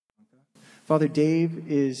Father Dave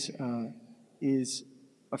is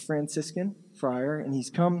a Franciscan friar, and he's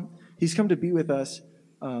come to be with us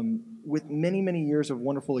with many, many years of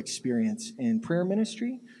wonderful experience in prayer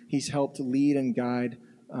ministry. He's helped lead and guide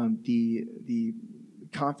the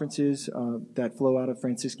conferences that flow out of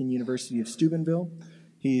Franciscan University of Steubenville.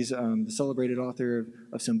 He's the celebrated author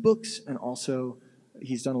of some books, and also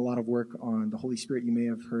he's done a lot of work on the Holy Spirit. You may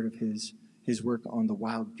have heard of his work on the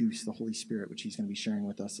wild goose, the Holy Spirit, which he's going to be sharing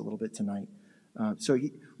with us a little bit tonight.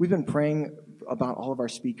 We've been praying about all of our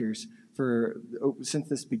speakers since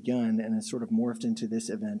this began, and it's sort of morphed into this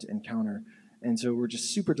event, Encounter. And so we're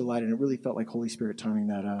just super delighted. It really felt like Holy Spirit timing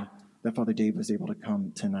that Father Dave was able to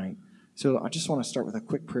come tonight. So I just want to start with a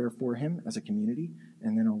quick prayer for him as a community,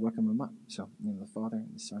 and then I'll welcome him up. So in the name of the Father,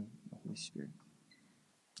 and the Son, and the Holy Spirit.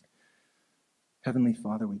 Heavenly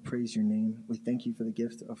Father, we praise your name. We thank you for the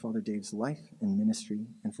gift of Father Dave's life and ministry,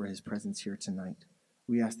 and for his presence here tonight.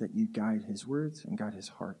 We ask that you guide his words and guide his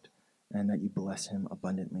heart, and that you bless him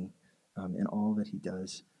abundantly in all that he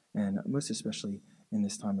does, and most especially in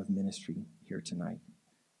this time of ministry here tonight.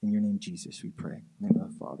 In your name, Jesus, we pray. In the name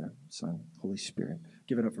of the Father, Son, Holy Spirit.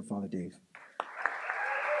 Give it up for Father Dave.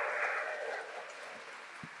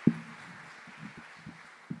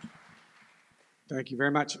 Thank you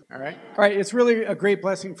very much. All right. It's really a great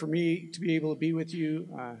blessing for me to be able to be with you.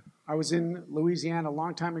 I was in Louisiana a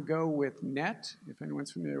long time ago with NET, if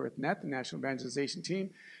anyone's familiar with NET, the National Evangelization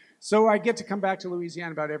Team. So I get to come back to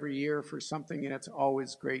Louisiana about every year for something, and it's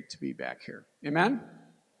always great to be back here. Amen?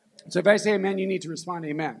 So if I say amen, you need to respond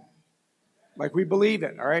amen. Like we believe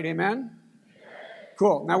it. All right, amen?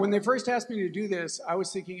 Cool. Now, when they first asked me to do this, I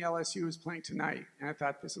was thinking LSU was playing tonight, and I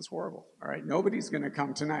thought, this is horrible. All right, nobody's going to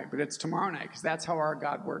come tonight, but it's tomorrow night, because that's how our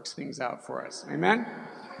God works things out for us. Amen?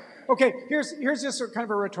 Okay, here's just kind of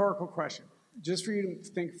a rhetorical question, just for you to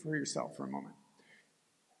think for yourself for a moment.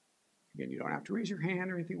 Again, you don't have to raise your hand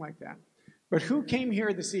or anything like that. But who came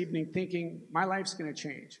here this evening thinking, my life's going to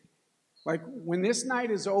change? Like, when this night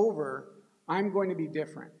is over, I'm going to be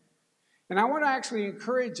different. And I want to actually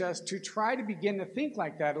encourage us to try to begin to think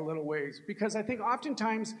like that a little ways, because I think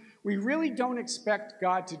oftentimes we really don't expect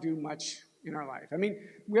God to do much in our life. I mean,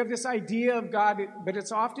 we have this idea of God, but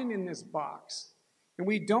it's often in this box. And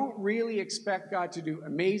we don't really expect God to do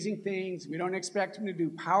amazing things. We don't expect him to do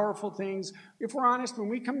powerful things. If we're honest, when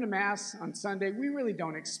we come to Mass on Sunday, we really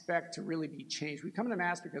don't expect to really be changed. We come to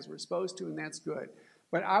Mass because we're supposed to, and that's good.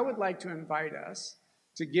 But I would like to invite us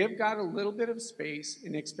to give God a little bit of space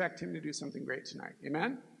and expect him to do something great tonight.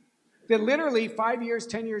 Amen? That literally 5 years,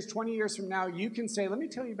 10 years, 20 years from now, you can say, let me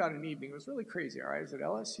tell you about an evening. It was really crazy, all right? I was at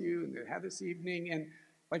LSU, and they had this evening, and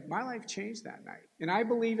like my life changed that night. And I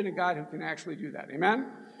believe in a God who can actually do that.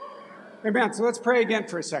 Amen? Amen. So let's pray again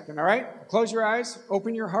for a second, all right? Close your eyes,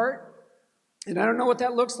 open your heart. And I don't know what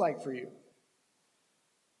that looks like for you.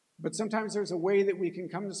 But sometimes there's a way that we can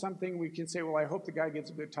come to something, we can say, well, I hope the guy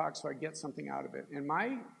gives a good talk so I get something out of it. And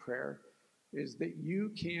my prayer is that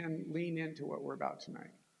you can lean into what we're about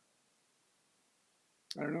tonight.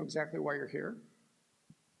 I don't know exactly why you're here.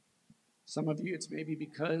 Some of you, it's maybe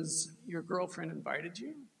because your girlfriend invited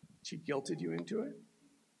you. She guilted you into it.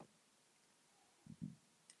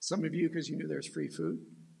 Some of you, because you knew there's free food.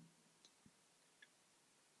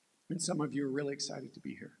 And some of you are really excited to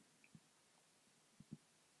be here.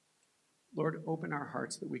 Lord, open our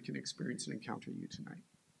hearts that we can experience and encounter you tonight.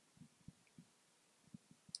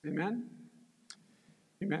 Amen?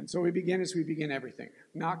 Amen. So we begin as we begin everything.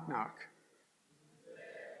 Knock, knock.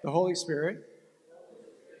 The Holy Spirit.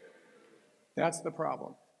 That's the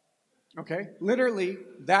problem. Okay? Literally,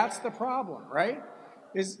 that's the problem, right?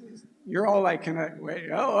 You're all like, can I wait?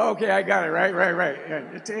 Oh, okay, I got it. Right. Yeah,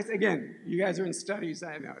 it's, again, you guys are in studies.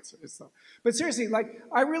 I know it's so. But seriously, like,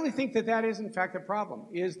 I really think that is in fact the problem.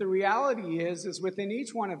 Is the reality is within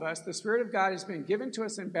each one of us, the Spirit of God has been given to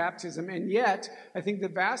us in baptism, and yet I think the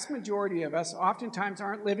vast majority of us oftentimes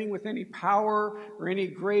aren't living with any power or any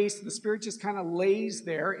grace. The Spirit just kind of lays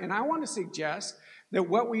there, and I want to suggest that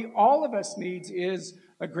what all of us needs is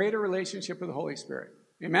a greater relationship with the Holy Spirit.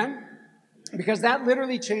 Amen? Because that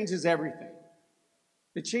literally changes everything.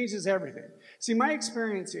 It changes everything. See, my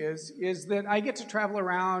experience is that I get to travel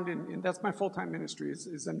around, and that's my full-time ministry,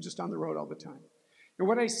 is I'm just on the road all the time. And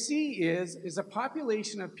what I see is a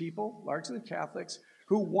population of people, largely Catholics,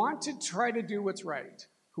 who want to try to do what's right,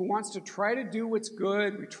 who wants to try to do what's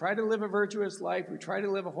good. We try to live a virtuous life. We try to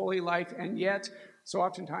live a holy life, and yet, so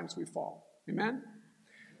oftentimes we fall. Amen?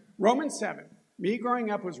 Romans 7. Me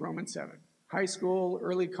growing up was Romans 7. High school,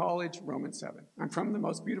 early college, Romans 7. I'm from the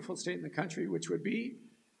most beautiful state in the country, which would be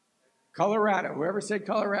Colorado. Whoever said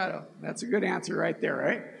Colorado, that's a good answer right there,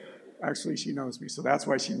 right? Actually, she knows me, so that's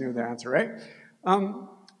why she knew the answer, right?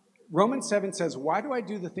 Romans 7 says, why do I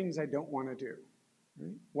do the things I don't want to do?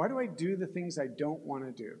 Right? Why do I do the things I don't want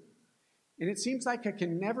to do? And it seems like I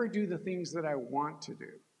can never do the things that I want to do.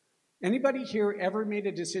 Anybody here ever made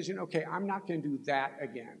a decision, okay, I'm not going to do that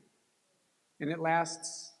again? And it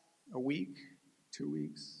lasts a week, 2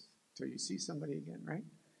 weeks, till you see somebody again, right?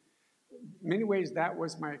 In many ways, that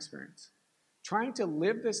was my experience. Trying to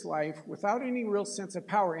live this life without any real sense of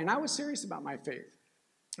power. And I was serious about my faith.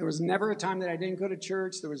 There was never a time that I didn't go to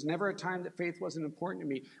church. There was never a time that faith wasn't important to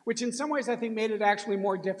me, which in some ways I think made it actually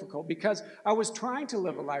more difficult because I was trying to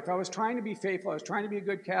live a life. I was trying to be faithful. I was trying to be a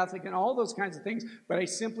good Catholic and all those kinds of things, but I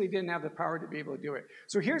simply didn't have the power to be able to do it.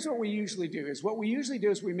 So here's what we usually do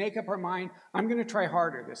is we make up our mind, I'm going to try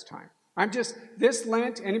harder this time. This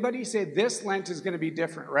Lent, anybody say this Lent is going to be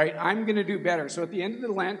different, right? I'm going to do better. So at the end of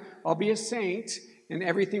the Lent, I'll be a saint and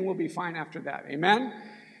everything will be fine after that. Amen?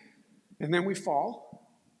 And then we fall.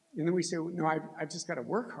 And then we say, no, I've just got to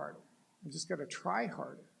work harder. I've just got to try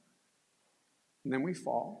harder. And then we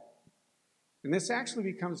fall. And this actually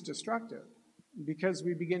becomes destructive because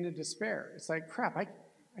we begin to despair. It's like, crap, I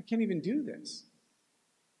can't even do this.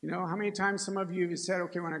 You know, how many times some of you have said,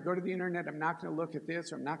 okay, when I go to the internet, I'm not going to look at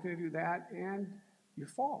this or I'm not going to do that, and you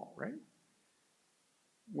fall, right?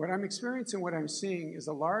 What I'm experiencing, what I'm seeing is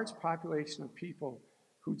a large population of people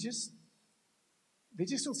who they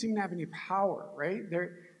just don't seem to have any power, right?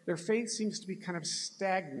 Their faith seems to be kind of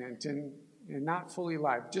stagnant and not fully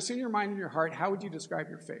alive. Just in your mind and your heart, how would you describe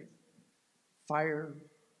your faith? Fire,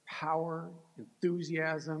 power,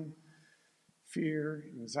 enthusiasm, fear,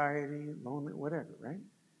 anxiety, loneliness, whatever, right?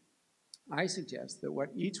 I suggest that what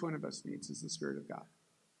each one of us needs is the Spirit of God.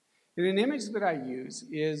 And an image that I use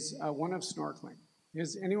is one of snorkeling.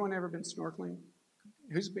 Has anyone ever been snorkeling?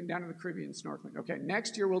 Who's been down in the Caribbean snorkeling? Okay,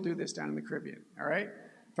 next year we'll do this down in the Caribbean, all right?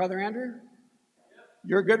 Father Andrew?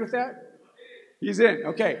 You're good with that? He's in,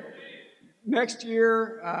 okay. Next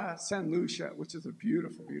year, San Lucia, which is a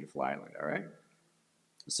beautiful, beautiful island, all right?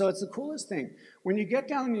 So it's the coolest thing. When you get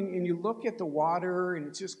down and you look at the water, and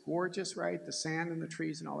it's just gorgeous, right? The sand and the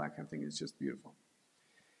trees and all that kind of thing, it's just beautiful.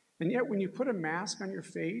 And yet when you put a mask on your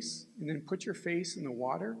face and then put your face in the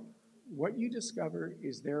water, what you discover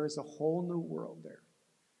is there is a whole new world there.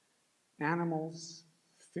 Animals,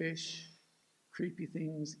 fish, creepy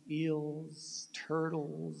things, eels,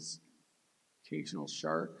 turtles, occasional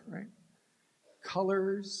shark, right?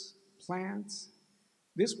 Colors, plants.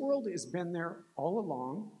 This world has been there all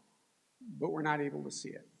along, but we're not able to see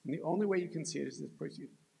it. And the only way you can see it is this push you.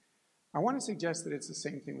 I want to suggest that it's the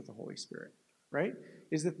same thing with the Holy Spirit, right?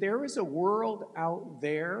 Is that there is a world out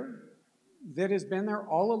there that has been there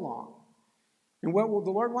all along. And what the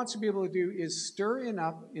Lord wants to be able to do is stir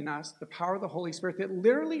up in us the power of the Holy Spirit that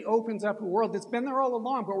literally opens up a world that's been there all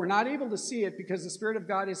along, but we're not able to see it because the Spirit of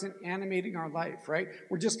God isn't animating our life, right?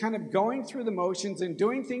 We're just kind of going through the motions and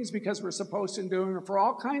doing things because we're supposed to do them for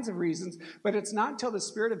all kinds of reasons, but it's not until the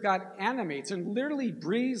Spirit of God animates and literally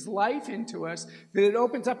breathes life into us that it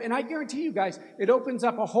opens up. And I guarantee you guys, it opens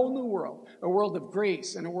up a whole new world, a world of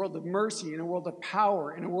grace and a world of mercy and a world of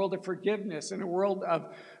power and a world of forgiveness and a world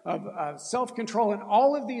of self-control and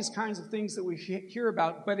all of these kinds of things that we hear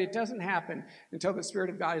about, but it doesn't happen until the Spirit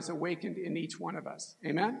of God is awakened in each one of us.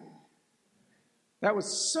 Amen? That was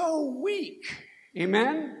so weak.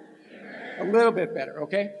 Amen? Amen. A little bit better,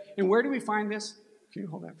 okay? And where do we find this? Can you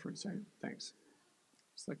hold that for a second? Thanks.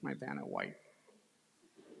 It's like my Vanna White.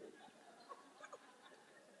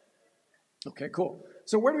 Okay, cool.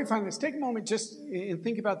 So where do we find this? Take a moment just and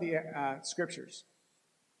think about the scriptures.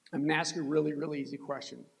 I'm going to ask you a really, really easy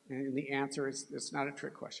question. And the answer is, it's not a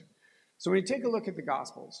trick question. So when you take a look at the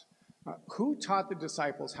Gospels, who taught the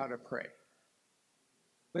disciples how to pray?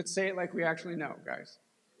 Let's say it like we actually know, guys.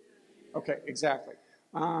 Okay, exactly.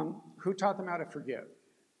 Who taught them how to forgive?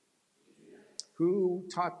 Who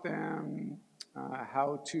taught them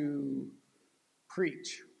how to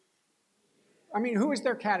preach? I mean, who is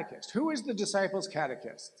their catechist? Who is the disciples'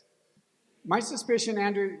 catechist? My suspicion,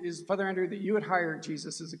 Father Andrew, that you would hire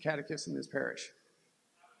Jesus as a catechist in this parish.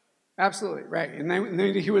 Absolutely, right. And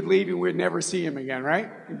then he would leave and we'd never see him again, right?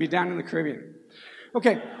 He'd be down in the Caribbean.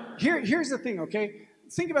 Okay, here's the thing, okay?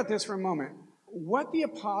 Think about this for a moment. What the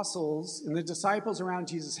apostles and the disciples around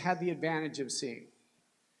Jesus had the advantage of seeing.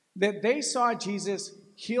 That they saw Jesus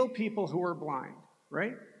heal people who were blind,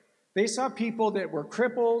 right? They saw people that were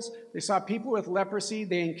cripples. They saw people with leprosy.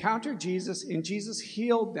 They encountered Jesus and Jesus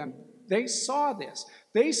healed them. They saw this.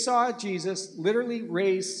 They saw Jesus literally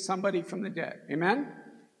raise somebody from the dead. Amen?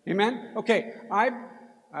 Amen? Okay,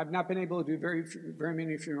 I've not been able to do very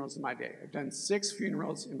many funerals in my day. I've done 6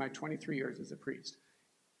 funerals in my 23 years as a priest.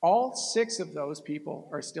 All 6 of those people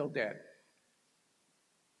are still dead.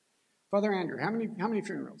 Father Andrew, how many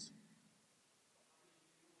funerals?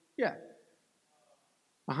 Yeah.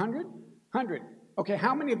 100? 100. Okay,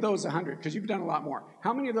 how many of those 100? Because you've done a lot more.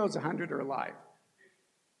 How many of those 100 are alive?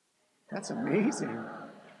 That's amazing.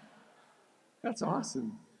 That's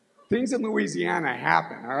awesome. Things in Louisiana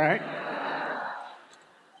happen, all right?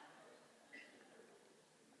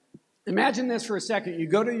 Imagine this for a second. You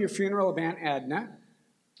go to your funeral of Aunt Edna,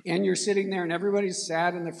 and you're sitting there, and everybody's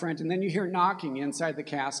sad in the front, and then you hear knocking inside the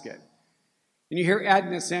casket. And you hear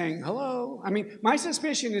Edna saying, hello. I mean, my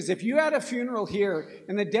suspicion is if you had a funeral here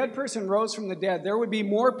and the dead person rose from the dead, there would be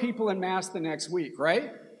more people in Mass the next week,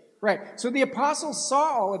 right? Right. So the apostles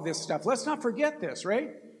saw all of this stuff. Let's not forget this,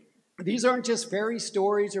 right? These aren't just fairy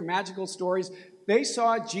stories or magical stories. They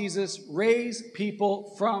saw Jesus raise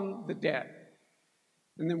people from the dead.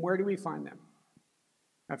 And then where do we find them?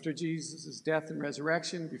 After Jesus' death and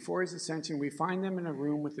resurrection, before his ascension, we find them in a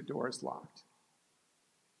room with the doors locked.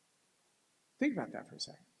 Think about that for a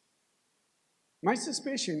second. My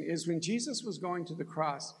suspicion is when Jesus was going to the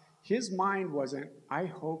cross, his mind wasn't, I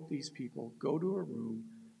hope these people go to a room,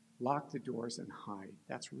 lock the doors, and hide.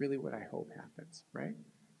 That's really what I hope happens, right?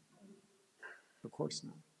 Of course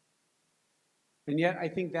not. And yet, I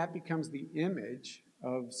think that becomes the image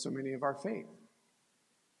of so many of our faith,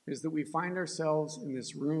 is that we find ourselves in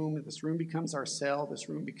this room becomes our cell, this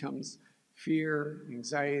room becomes fear,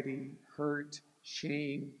 anxiety, hurt,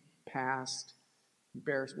 shame, past,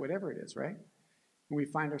 embarrassed, whatever it is, right? And we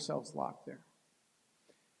find ourselves locked there.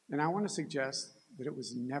 And I want to suggest that it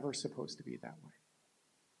was never supposed to be that way.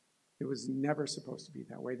 It was never supposed to be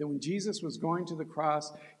that way. That when Jesus was going to the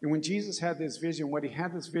cross, and when Jesus had this vision, what he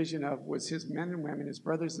had this vision of was his men and women, his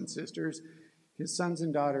brothers and sisters, his sons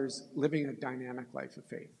and daughters living a dynamic life of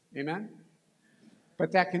faith. Amen?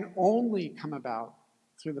 But that can only come about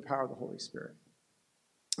through the power of the Holy Spirit.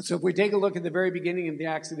 So if we take a look at the very beginning of the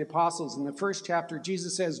Acts of the Apostles, in the first chapter,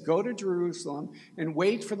 Jesus says, go to Jerusalem and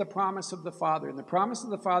wait for the promise of the Father. And the promise of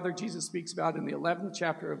the Father, Jesus speaks about in the 11th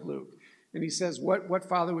chapter of Luke. And he says, what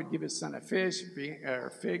father would give his son a fish, or a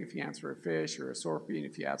fig if he asks for a fish, or a scorpion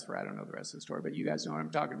if he asks for, I don't know the rest of the story, but you guys know what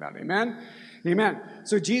I'm talking about. Amen? Amen.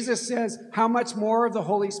 So Jesus says, how much more of the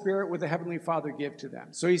Holy Spirit would the Heavenly Father give to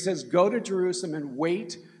them? So he says, go to Jerusalem and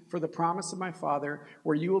wait for the promise of my Father,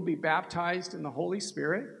 where you will be baptized in the Holy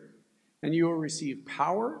Spirit, and you will receive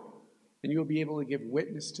power, and you will be able to give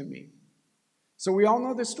witness to me. So we all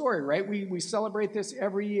know this story, right? We celebrate this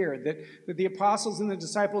every year, that the apostles and the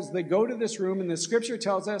disciples, they go to this room, and the scripture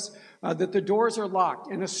tells us that the doors are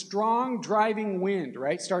locked, and a strong driving wind,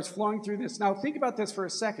 right, starts flowing through this. Now think about this for a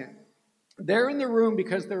second. They're in the room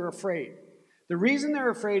because they're afraid. The reason they're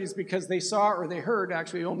afraid is because they saw, or they heard,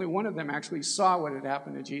 actually, only one of them actually saw what had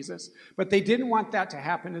happened to Jesus, but they didn't want that to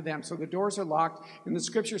happen to them. So the doors are locked, and the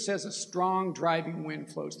scripture says a strong driving wind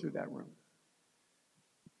flows through that room.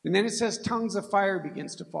 And then it says tongues of fire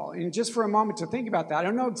begins to fall. And just for a moment to think about that, I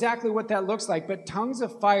don't know exactly what that looks like, but tongues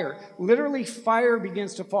of fire, literally fire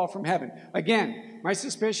begins to fall from heaven. Again, my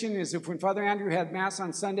suspicion is if when Father Andrew had Mass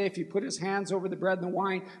on Sunday, if he put his hands over the bread and the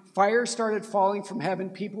wine, fire started falling from heaven,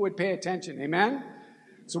 people would pay attention. Amen?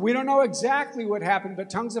 So we don't know exactly what happened, but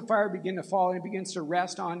tongues of fire begin to fall, and it begins to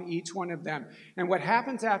rest on each one of them. And what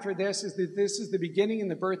happens after this is that this is the beginning and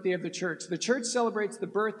the birthday of the church. The church celebrates the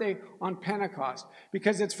birthday on Pentecost,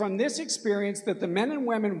 because it's from this experience that the men and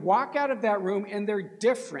women walk out of that room, and they're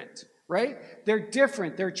different, right? They're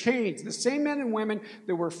different. They're changed. The same men and women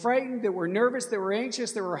that were frightened, that were nervous, that were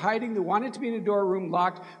anxious, that were hiding, that wanted to be in a door room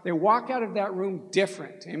locked, they walk out of that room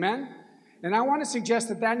different. Amen? And I want to suggest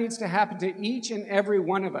that that needs to happen to each and every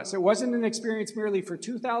one of us. It wasn't an experience merely for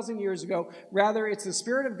 2,000 years ago. Rather, it's the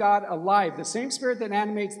Spirit of God alive. The same Spirit that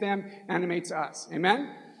animates them animates us.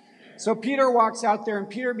 Amen? So Peter walks out there, and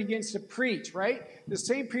Peter begins to preach, right? The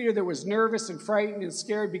same Peter that was nervous and frightened and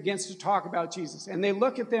scared begins to talk about Jesus. And they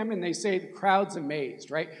look at them and they say, the crowd's amazed,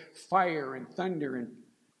 right? Fire and thunder,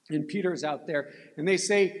 and Peter's out there. And they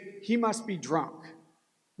say, he must be drunk.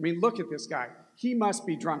 I mean, look at this guy. He must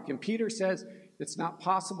be drunk. And Peter says, it's not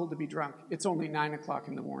possible to be drunk. It's only 9 o'clock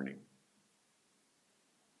in the morning.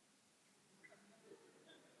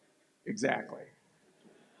 Exactly.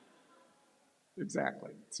 It's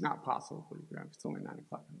not possible to be drunk. It's only 9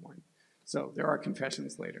 o'clock in the morning. So there are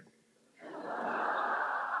confessions later.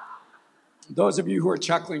 Those of you who are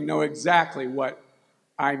chuckling know exactly what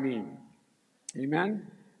I mean. Amen?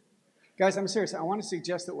 Guys, I'm serious. I want to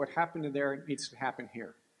suggest that what happened there needs to happen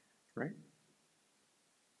here. Right?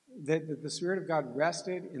 That the Spirit of God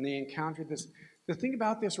rested and they encountered this. The thing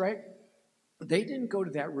about this, right? they didn't go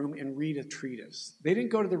to that room and read a treatise. They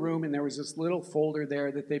didn't go to the room and there was this little folder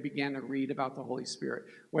there that they began to read about the Holy Spirit.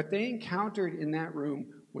 What they encountered in that room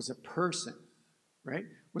was a person, right?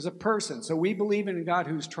 Was a person. So we believe in a God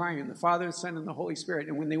who's triune, the Father, the Son, and the Holy Spirit.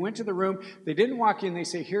 And when they went to the room, they didn't walk in, they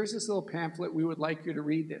say, here's this little pamphlet, we would like you to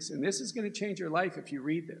read this. And this is going to change your life if you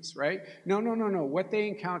read this, right? No. What they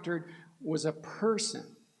encountered was a person.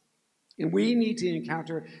 And we need to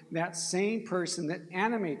encounter that same person that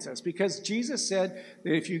animates us. Because Jesus said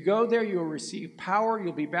that if you go there, you'll receive power,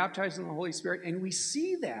 you'll be baptized in the Holy Spirit. And we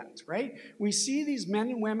see that, right? We see these men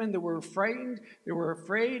and women that were frightened, they were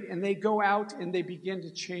afraid, and they go out and they begin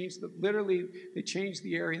to change, literally, they change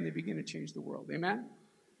the area and they begin to change the world. Amen?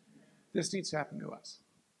 This needs to happen to us.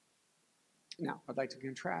 Now, I'd like to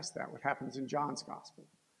contrast that, what happens in John's gospel.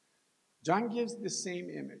 John gives the same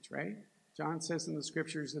image, right? John says in the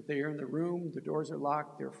scriptures that they are in the room, the doors are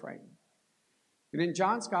locked, they're frightened. And in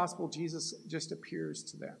John's gospel, Jesus just appears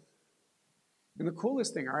to them. And the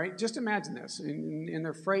coolest thing, all right, just imagine this. And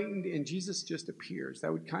they're frightened, and Jesus just appears.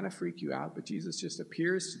 That would kind of freak you out, but Jesus just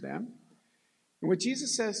appears to them. And what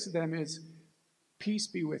Jesus says to them is, peace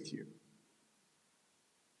be with you.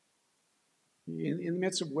 In the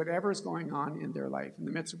midst of whatever is going on in their life, in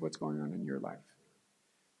the midst of what's going on in your life,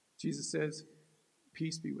 Jesus says,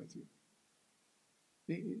 peace be with you.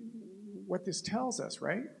 What this tells us,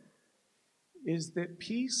 right, is that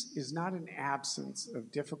peace is not an absence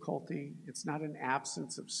of difficulty. It's not an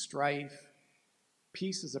absence of strife.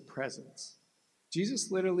 Peace is a presence.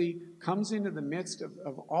 Jesus literally comes into the midst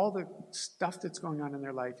of all the stuff that's going on in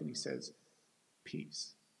their life, and he says,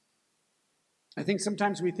 peace. I think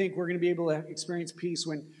sometimes we think we're going to be able to experience peace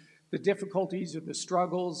when the difficulties or the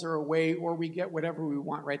struggles are away, or we get whatever we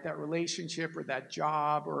want, right? That relationship or that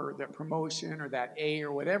job or that promotion or that A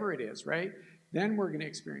or whatever it is, right? Then we're going to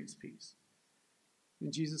experience peace.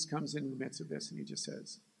 And Jesus comes into the midst of this and he just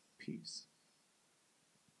says, peace.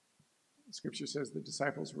 Scripture says the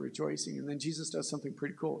disciples were rejoicing, and then Jesus does something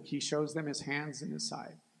pretty cool. He shows them his hands and his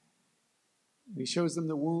side. He shows them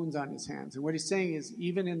the wounds on his hands. And what he's saying is,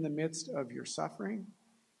 even in the midst of your suffering,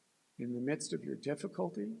 in the midst of your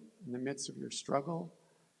difficulty, in the midst of your struggle,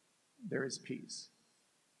 there is peace.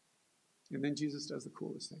 And then Jesus does the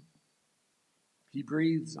coolest thing. He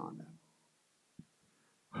breathes on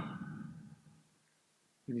them.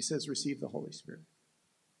 And he says, receive the Holy Spirit.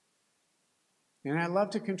 And I love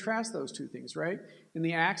to contrast those two things, right? In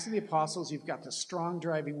the Acts of the Apostles, you've got the strong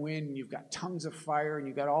driving wind, and you've got tongues of fire, and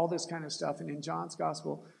you've got all this kind of stuff. And in John's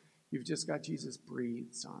gospel, you've just got Jesus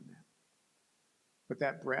breathes on them. But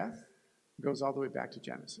that breath goes all the way back to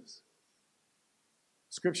Genesis.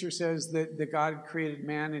 Scripture says that God created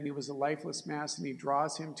man, and he was a lifeless mass, and he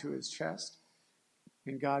draws him to his chest,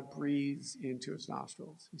 and God breathes into his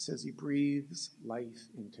nostrils. He says he breathes life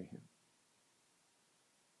into him.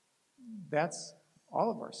 That's all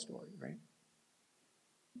of our story, right?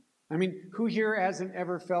 I mean, who here hasn't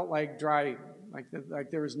ever felt like dry, like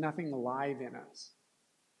there was nothing alive in us?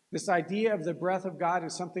 This idea of the breath of God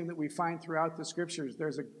is something that we find throughout the scriptures.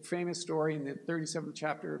 There's a famous story in the 37th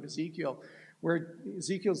chapter of Ezekiel where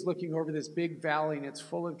Ezekiel's looking over this big valley and it's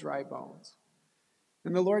full of dry bones.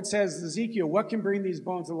 And the Lord says, Ezekiel, what can bring these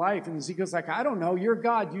bones to life? And Ezekiel's like, I don't know. You're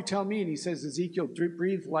God. You tell me. And he says, Ezekiel,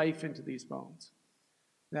 breathe life into these bones.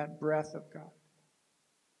 That breath of God.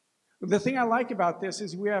 The thing I like about this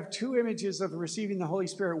is we have two images of receiving the Holy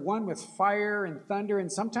Spirit, one with fire and thunder,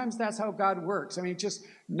 and sometimes that's how God works. I mean, it just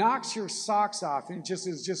knocks your socks off, and it just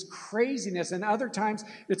is just craziness. And other times,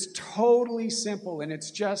 it's totally simple, and it's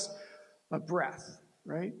just a breath,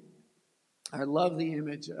 right? I love the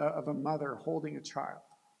image of a mother holding a child.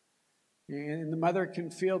 And the mother can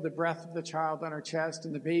feel the breath of the child on her chest,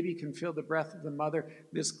 and the baby can feel the breath of the mother.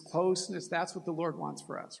 This closeness, that's what the Lord wants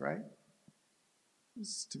for us, right?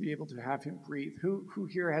 Is to be able to have him breathe. Who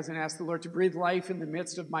here hasn't asked the Lord to breathe life in the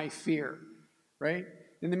midst of my fear, right?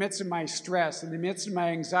 In the midst of my stress, in the midst of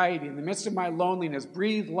my anxiety, in the midst of my loneliness,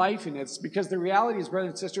 breathe life in it. Because the reality is,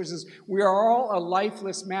 brothers and sisters, is we are all a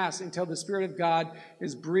lifeless mass until the Spirit of God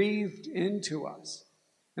is breathed into us.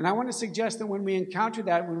 And I want to suggest that when we encounter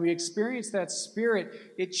that, when we experience that Spirit,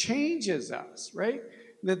 it changes us, right?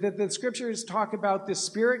 The scriptures talk about the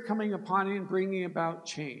Spirit coming upon it and bringing about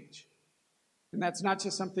change. And that's not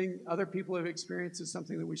just something other people have experienced, it's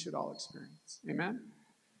something that we should all experience. Amen?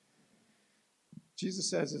 Jesus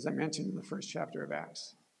says, as I mentioned in the first chapter of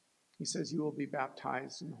Acts, he says, you will be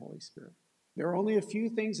baptized in the Holy Spirit. There are only a few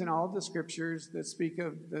things in all of the scriptures that speak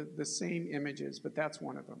of the same images, but that's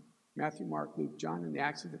one of them. Matthew, Mark, Luke, John, and the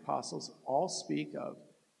Acts of the Apostles all speak of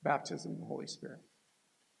baptism in the Holy Spirit.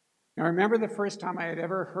 Now, I remember the first time I had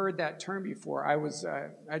ever heard that term before.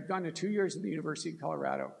 I'd gone to 2 years at the University of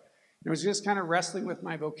Colorado. And I was just kind of wrestling with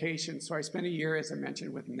my vocation, so I spent a year, as I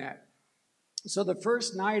mentioned, with NET. So the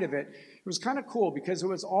first night of it, it was kind of cool because it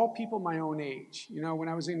was all people my own age. You know, when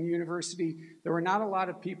I was in university, there were not a lot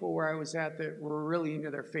of people where I was at that were really into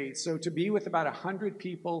their faith. So to be with about 100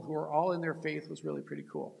 people who were all in their faith was really pretty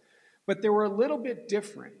cool. But they were a little bit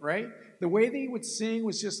different, right? The way they would sing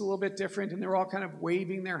was just a little bit different, and they were all kind of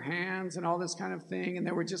waving their hands and all this kind of thing, and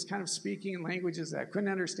they were just kind of speaking in languages that I couldn't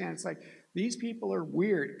understand. It's like, these people are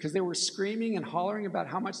weird because they were screaming and hollering about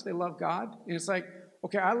how much they love God. And it's like,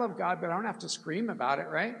 okay, I love God, but I don't have to scream about it,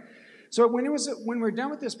 right? So when we're done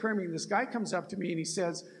with this prayer meeting, this guy comes up to me and he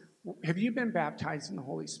says, have you been baptized in the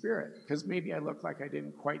Holy Spirit? Because maybe I looked like I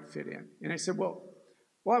didn't quite fit in. And I said, well,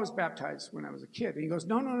 I was baptized when I was a kid. And he goes,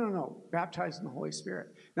 no, baptized in the Holy Spirit.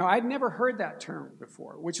 Now, I'd never heard that term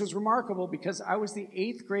before, which was remarkable because I was the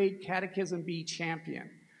 8th grade Catechism B champion.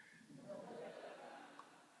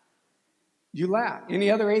 You laugh.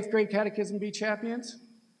 Any other 8th grade Catechism B champions?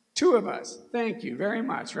 2 of us. Thank you very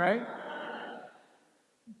much, right?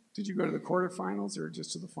 Did you go to the quarterfinals or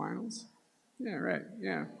just to the finals? Yeah, right.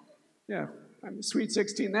 Yeah. I'm Sweet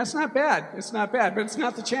 16. That's not bad. It's not bad, but it's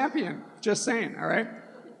not the champion. Just saying, all right?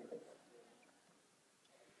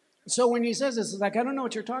 So when he says this, it's like, I don't know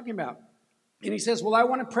what you're talking about. And he says, well, I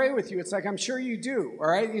want to pray with you. It's like, I'm sure you do, all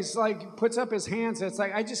right? He's like, puts up his hands. It's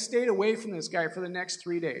like, I just stayed away from this guy for the next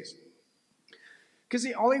 3 days. Because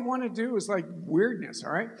all he wanted to do was like weirdness,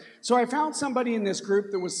 all right? So I found somebody in this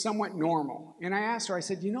group that was somewhat normal. And I asked her, I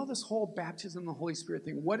said, you know this whole baptism of the Holy Spirit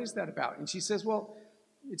thing, what is that about? And she says, well,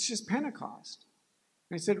 it's just Pentecost.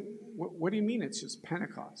 And I said, what do you mean it's just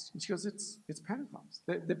Pentecost? And she goes, it's Pentecost.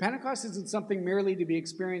 The Pentecost isn't something merely to be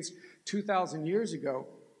experienced 2,000 years ago.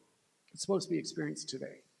 It's supposed to be experienced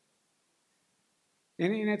today.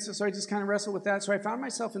 And so I just kind of wrestled with that. So I found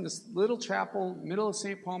myself in this little chapel, middle of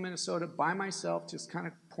St. Paul, Minnesota, by myself, just kind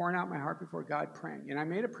of pouring out my heart before God, praying. And I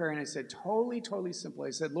made a prayer, and I said, totally simple. I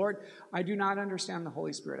said, Lord, I do not understand the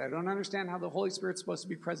Holy Spirit. I don't understand how the Holy Spirit's supposed to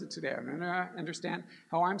be present today. I don't understand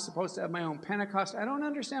how I'm supposed to have my own Pentecost. I don't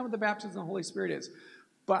understand what the baptism of the Holy Spirit is.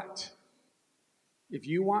 But if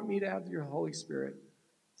you want me to have your Holy Spirit,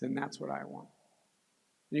 then that's what I want.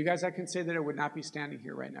 And you guys, I can say that I would not be standing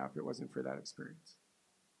here right now if it wasn't for that experience.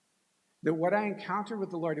 That what I encountered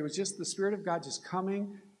with the Lord, it was just the Spirit of God just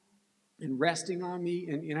coming and resting on me,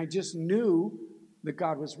 and I just knew that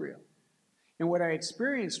God was real. And what I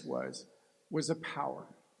experienced was a power.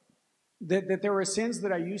 That there were sins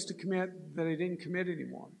that I used to commit that I didn't commit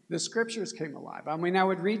anymore. The Scriptures came alive. I mean, I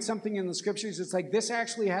would read something in the Scriptures, it's like, this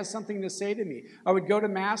actually has something to say to me. I would go to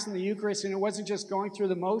Mass and the Eucharist, and it wasn't just going through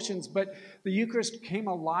the motions, but the Eucharist came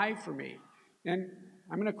alive for me. And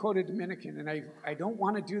I'm going to quote a Dominican, and I don't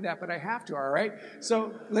want to do that, but I have to, all right?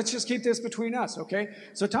 So let's just keep this between us, okay?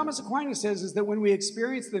 So Thomas Aquinas says is that when we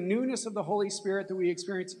experience the newness of the Holy Spirit, that we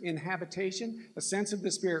experience inhabitation, a sense of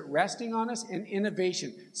the Spirit resting on us, and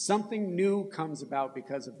innovation. Something new comes about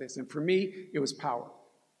because of this. And for me, it was power.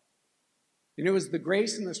 And it was the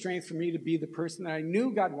grace and the strength for me to be the person that I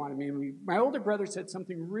knew God wanted me to be. My older brother said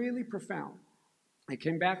something really profound. I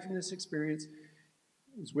came back from this experience,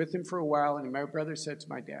 was with him for a while, and my brother said to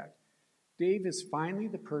my dad, Dave is finally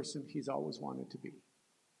the person he's always wanted to be.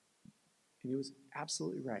 And he was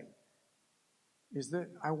absolutely right. Is that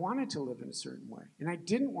I wanted to live in a certain way, and I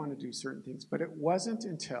didn't want to do certain things, but it wasn't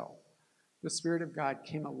until the Spirit of God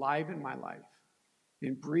came alive in my life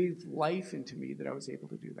and breathed life into me that I was able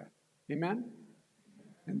to do that. Amen?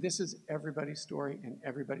 And this is everybody's story and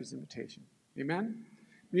everybody's invitation. Amen?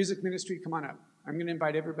 Music ministry, come on up. I'm going to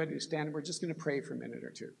invite everybody to stand, and we're just going to pray for a minute or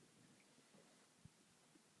two.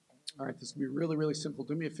 All right, this will be really, really simple.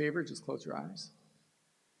 Do me a favor, just close your eyes.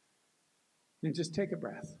 And just take a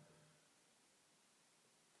breath.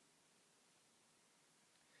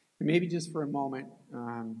 And maybe just for a moment,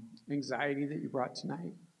 anxiety that you brought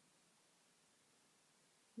tonight,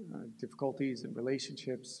 difficulties in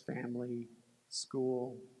relationships, family,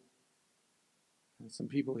 school. Some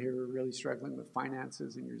people here are really struggling with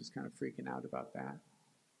finances, and you're just kind of freaking out about that.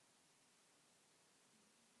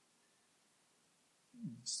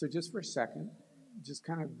 So just for a second, just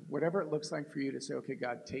kind of whatever it looks like for you to say, okay,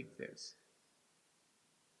 God, take this.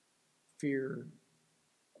 Fear,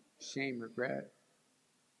 shame, regret.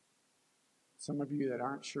 Some of you that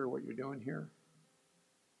aren't sure what you're doing here.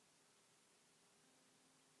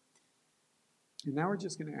 And now we're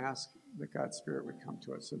just going to ask that God's Spirit would come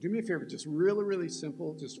to us. So do me a favor, just really, really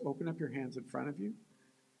simple. Just open up your hands in front of you.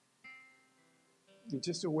 And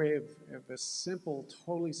just a way of a simple,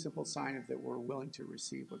 totally simple sign of that we're willing to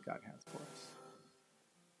receive what God has for us.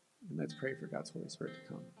 And let's pray for God's Holy Spirit to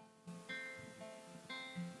come.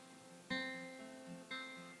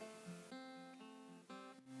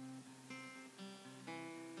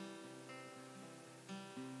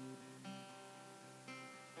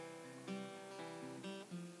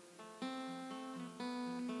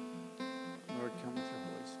 Lord, come with your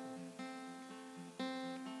Holy Spirit.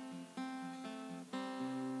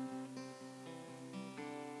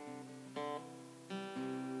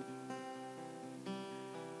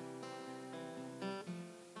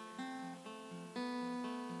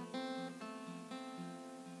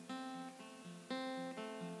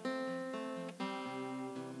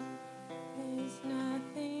 There's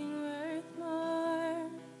nothing worth more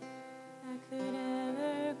that could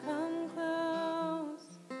ever come close.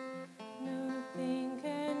 Nothing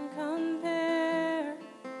can compare.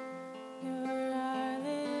 You're our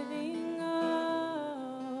living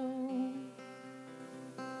hope.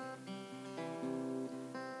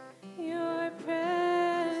 Your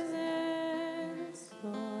presence,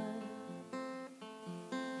 Lord.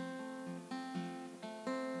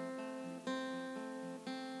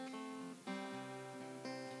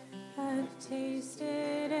 I've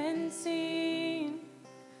tasted and seen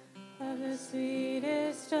of the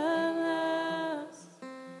sweetest of loves,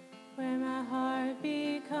 where my heart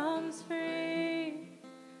becomes free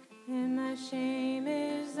and my shame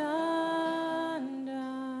is undone.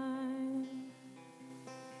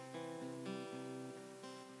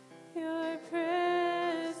 Your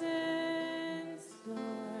presence, Lord.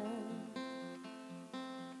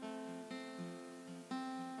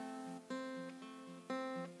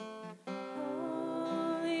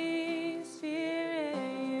 Holy Spirit,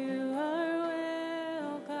 you are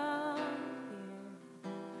welcome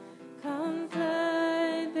here. Come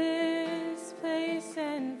flood this place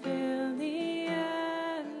and fill the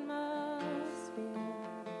atmosphere.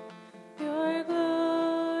 Your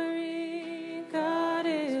glory, God,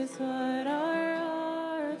 is what our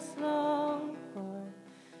hearts long for,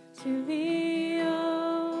 to be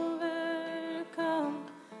overcome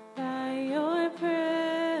by your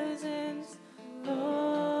presence, Lord.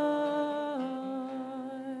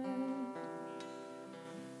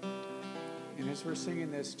 And as we're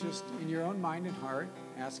singing this, just in your own mind and heart,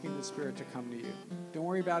 asking the Spirit to come to you. Don't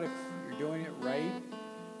worry about if you're doing it right.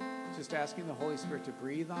 Just asking the Holy Spirit to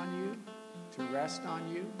breathe on you, to rest on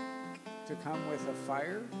you, to come with a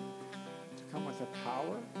fire, to come with a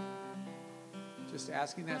power. Just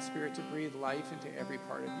asking that Spirit to breathe life into every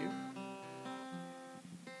part of you.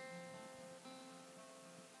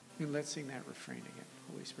 And let's sing that refrain again.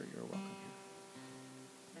 Holy Spirit, you're welcome here.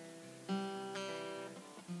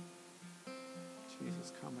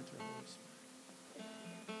 Jesus, come with your Holy Spirit.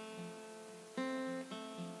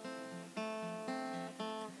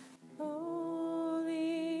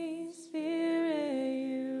 Holy Spirit,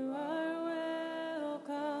 you are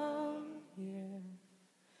welcome here.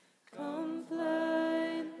 Come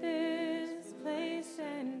flood this place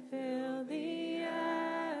and fill the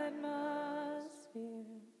atmosphere.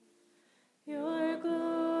 Your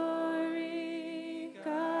glory,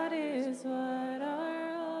 God, is what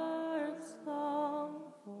our hearts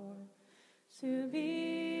long for, to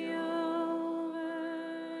be overcome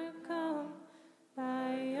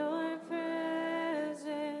by your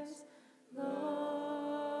presence, Lord.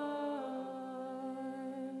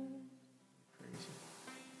 Praise you.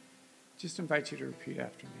 Just invite you to repeat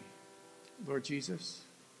after me. Lord Jesus,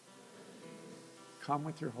 come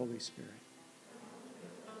with your Holy Spirit.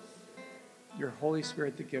 Your Holy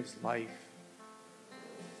Spirit that gives life.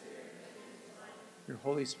 Your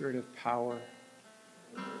Holy Spirit of power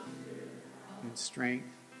and strength.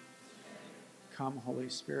 Come, Holy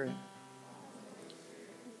Spirit.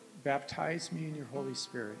 Baptize me in your Holy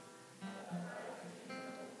Spirit.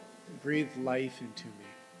 Breathe life into me.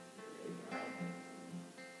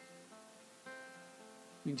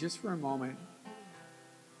 And just for a moment,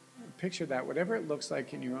 picture that, whatever it looks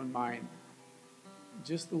like in your own mind,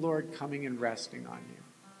 just the Lord coming and resting on you.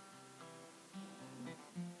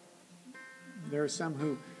 There are some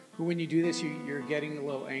who when you do this, you're getting a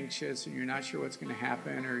little anxious and you're not sure what's going to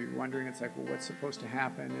happen, or you're wondering, it's like, well, what's supposed to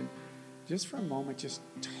happen? And just for a moment, just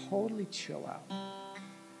totally chill out.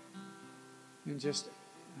 And just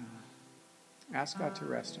ask God to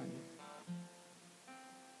rest on you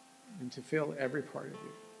and to fill every part of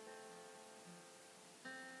you.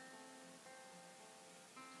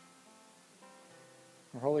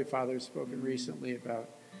 Our Holy Father has spoken recently about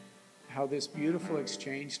how this beautiful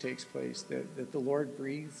exchange takes place, that the Lord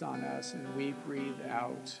breathes on us and we breathe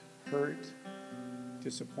out hurt,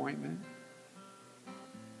 disappointment,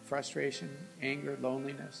 frustration, anger,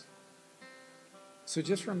 loneliness. So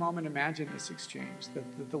just for a moment, imagine this exchange,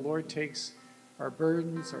 that the Lord takes our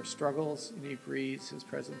burdens, our struggles, and he breathes his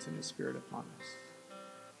presence and his Spirit upon us.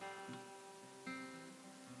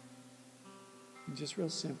 And just real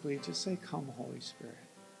simply, just say, "Come, Holy Spirit."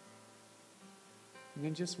 And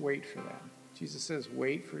then just wait for that. Jesus says,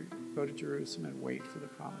 go to Jerusalem and wait for the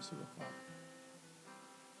promise of the Father.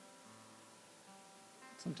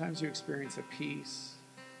 Sometimes you experience a peace.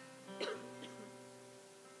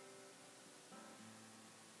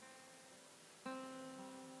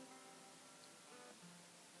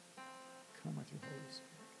 Come with your Holy Spirit.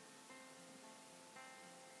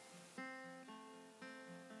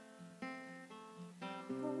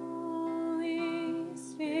 Holy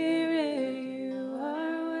Spirit, you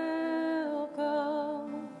are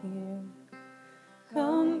welcome here.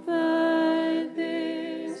 Come flood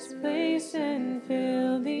this place and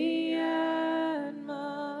fill the atmosphere.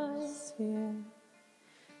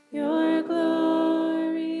 Your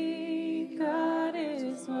glory, God,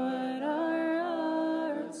 is what our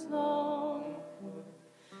hearts long for.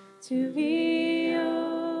 To be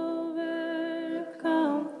overcome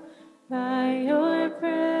by your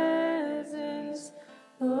presence,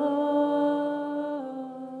 Lord.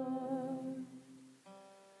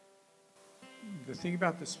 The thing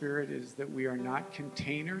about the Spirit is that we are not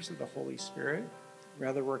containers of the Holy Spirit.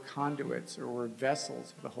 Rather, we're conduits, or we're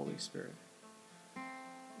vessels of the Holy Spirit.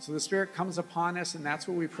 So the Spirit comes upon us, and that's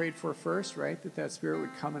what we prayed for first, right? That Spirit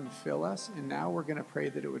would come and fill us. And now we're going to pray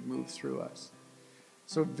that it would move through us.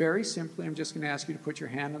 So very simply, I'm just going to ask you to put your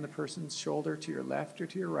hand on the person's shoulder to your left or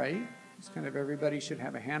to your right. It's kind of everybody should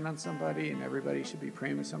have a hand on somebody, and everybody should be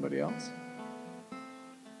praying with somebody else.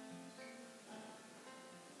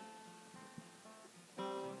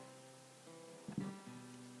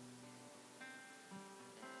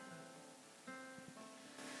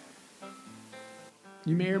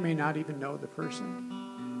 You may or may not even know the person,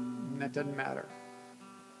 and that doesn't matter.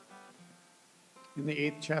 In the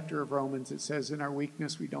 8th chapter of Romans, it says, "In our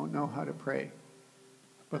weakness, we don't know how to pray,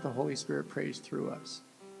 but the Holy Spirit prays through us."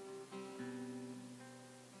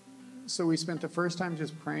 So we spent the first time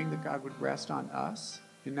just praying that God would rest on us,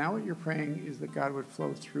 and now what you're praying is that God would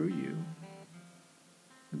flow through you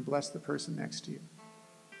and bless the person next to you.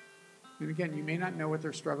 And again, you may not know what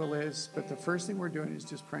their struggle is, but the first thing we're doing is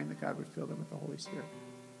just praying that God would fill them with the Holy Spirit.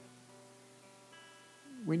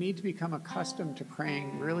 We need to become accustomed to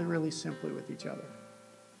praying really, really simply with each other.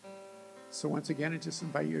 So once again, I just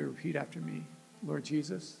invite you to repeat after me. Lord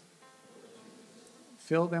Jesus,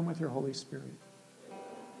 fill them with your Holy Spirit.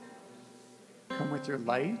 Come with your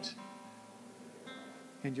light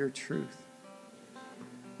and your truth.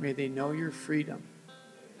 May they know your freedom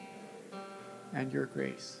and your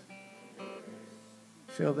grace.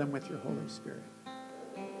 Fill them with your Holy Spirit.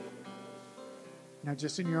 Now,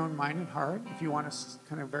 just in your own mind and heart, if you want to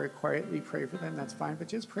kind of very quietly pray for them, that's fine. But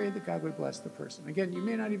just pray that God would bless the person. Again, you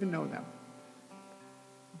may not even know them.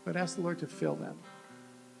 But ask the Lord to fill them.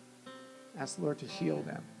 Ask the Lord to heal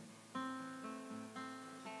them.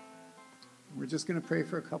 We're just going to pray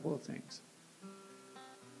for a couple of things.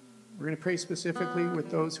 We're going to pray specifically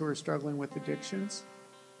with those who are struggling with addictions.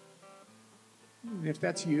 And if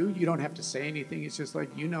that's you, you don't have to say anything. It's just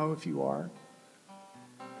like, you know if you are.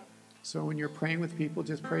 So when you're praying with people,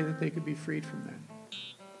 just pray that they could be freed from that.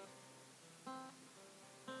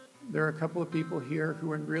 There are a couple of people here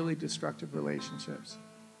who are in really destructive relationships.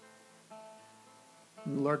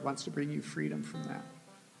 And the Lord wants to bring you freedom from that.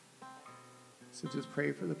 So just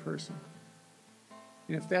pray for the person.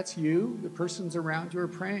 And if that's you, the persons around you are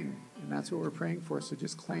praying. And that's what we're praying for. So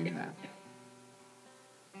just claim that.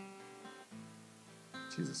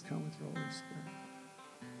 Jesus, come with your Holy Spirit.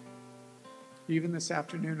 Even this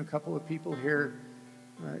afternoon, a couple of people here,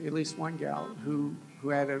 at least one gal, who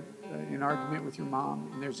had an argument with your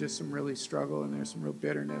mom, and there's just some really struggle, and there's some real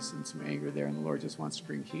bitterness and some anger there, and the Lord just wants to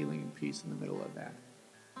bring healing and peace in the middle of that.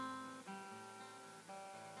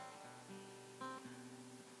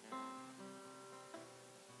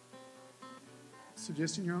 So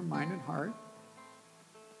just in your own mind and heart,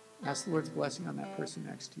 ask the Lord's blessing on that person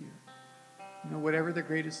next to you. You know, whatever their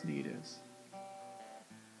greatest need is.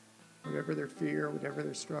 Whatever their fear, whatever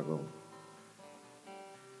their struggle.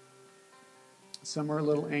 Some are a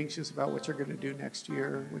little anxious about what you're going to do next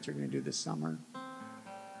year, what you're going to do this summer.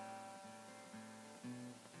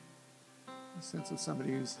 A sense of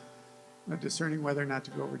somebody who's discerning whether or not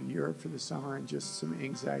to go over to Europe for the summer, and just some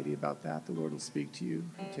anxiety about that. The Lord will speak to you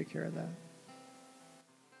and take care of that.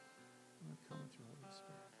 Come with your Holy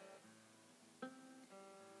Spirit.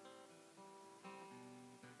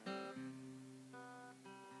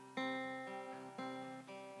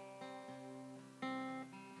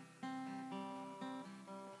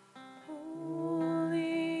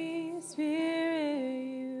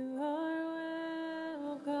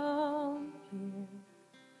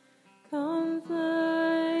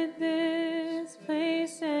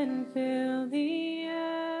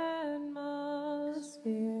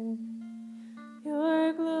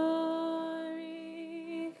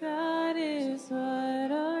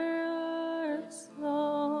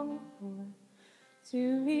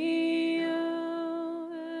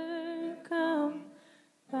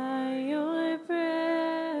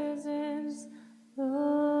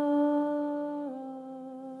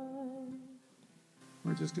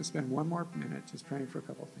 We're just going to spend one more minute just praying for a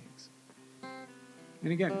couple things.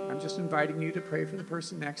 And again, I'm just inviting you to pray for the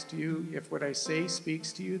person next to you. If what I say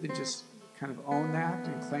speaks to you, then just kind of own that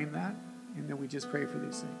and claim that. And then we just pray for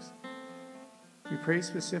these things. We pray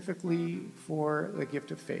specifically for the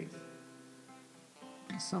gift of faith.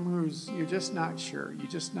 Someone you're just not sure.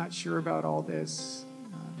 You're just not sure about all this.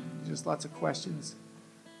 Just lots of questions.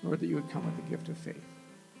 Lord, that you would come with the gift of faith.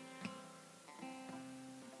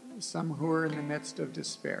 Some who are in the midst of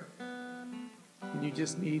despair. And you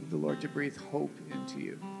just need the Lord to breathe hope into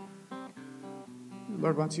you. The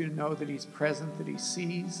Lord wants you to know that he's present, that he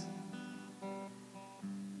sees.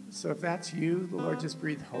 So if that's you, the Lord just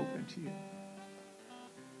breathe hope into you.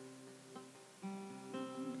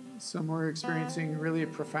 Some are experiencing really a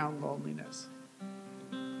profound loneliness.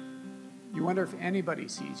 You wonder if anybody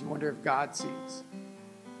sees. You wonder if God sees.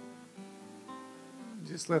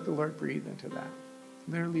 Just let the Lord breathe into that.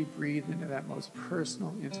 Literally breathe into that most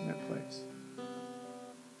personal, intimate place.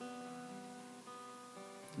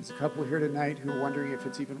 There's a couple here tonight who are wondering if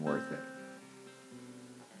it's even worth it.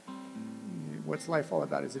 What's life all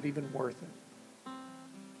about? Is it even worth it?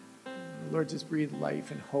 The Lord, just breathe life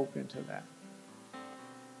and hope into that.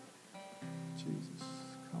 Jesus,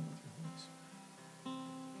 come with your Holy Spirit.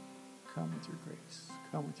 Come with your grace.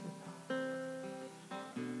 Come with your power.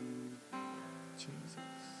 Jesus.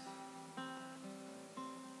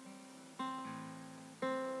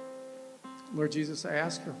 Lord Jesus, I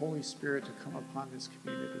ask your Holy Spirit to come upon this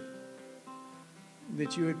community.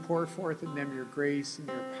 That you would pour forth in them your grace and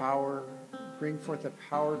your power. Bring forth the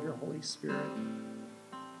power of your Holy Spirit.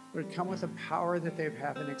 Lord, come with a power that they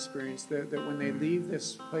haven't experienced. That when they leave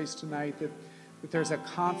this place tonight, that there's a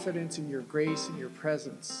confidence in your grace and your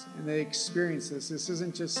presence. And they experience this. This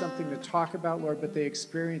isn't just something to talk about, Lord, but they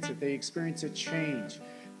experience it. They experience a change.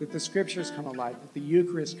 That the scriptures come alive, that the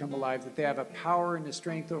Eucharist come alive, that they have a power and a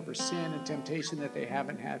strength over sin and temptation that they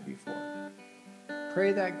haven't had before.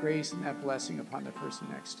 Pray that grace and that blessing upon the person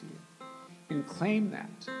next to you. And claim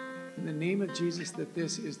that in the name of Jesus, that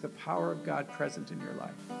this is the power of God present in your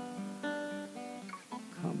life.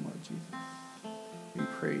 Come, Lord Jesus. We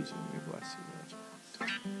praise you and we bless you,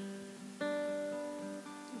 Lord.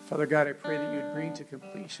 Father God, I pray that you'd bring to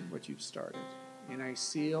completion what you've started. And I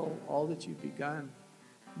seal all that you've begun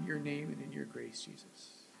in your name and in your grace,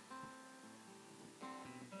 Jesus.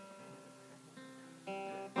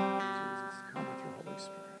 Jesus, come with your Holy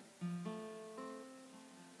Spirit.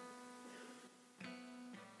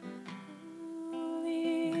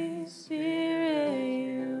 Holy Spirit,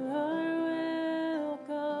 you are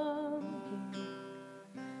welcome.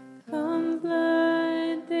 Come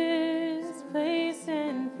flood this place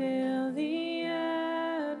and fill the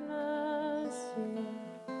atmosphere.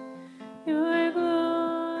 Your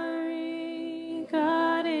glory,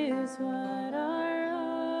 God, is what our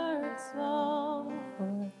hearts long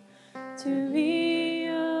for, to be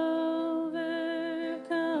overcome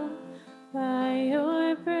by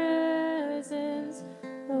your presence,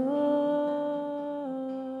 Lord.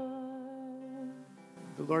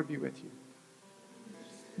 The Lord be with you.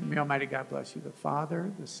 And may Almighty God bless you, the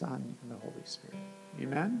Father, the Son, and the Holy Spirit.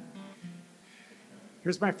 Amen.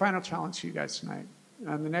 Here's my final challenge to you guys tonight.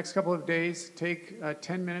 On the next couple of days, take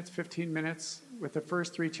 10 minutes, 15 minutes with the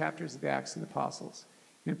first 3 chapters of the Acts of the Apostles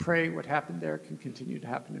and pray what happened there can continue to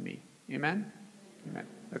happen to me. Amen? Amen.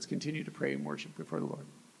 Let's continue to pray and worship before the Lord.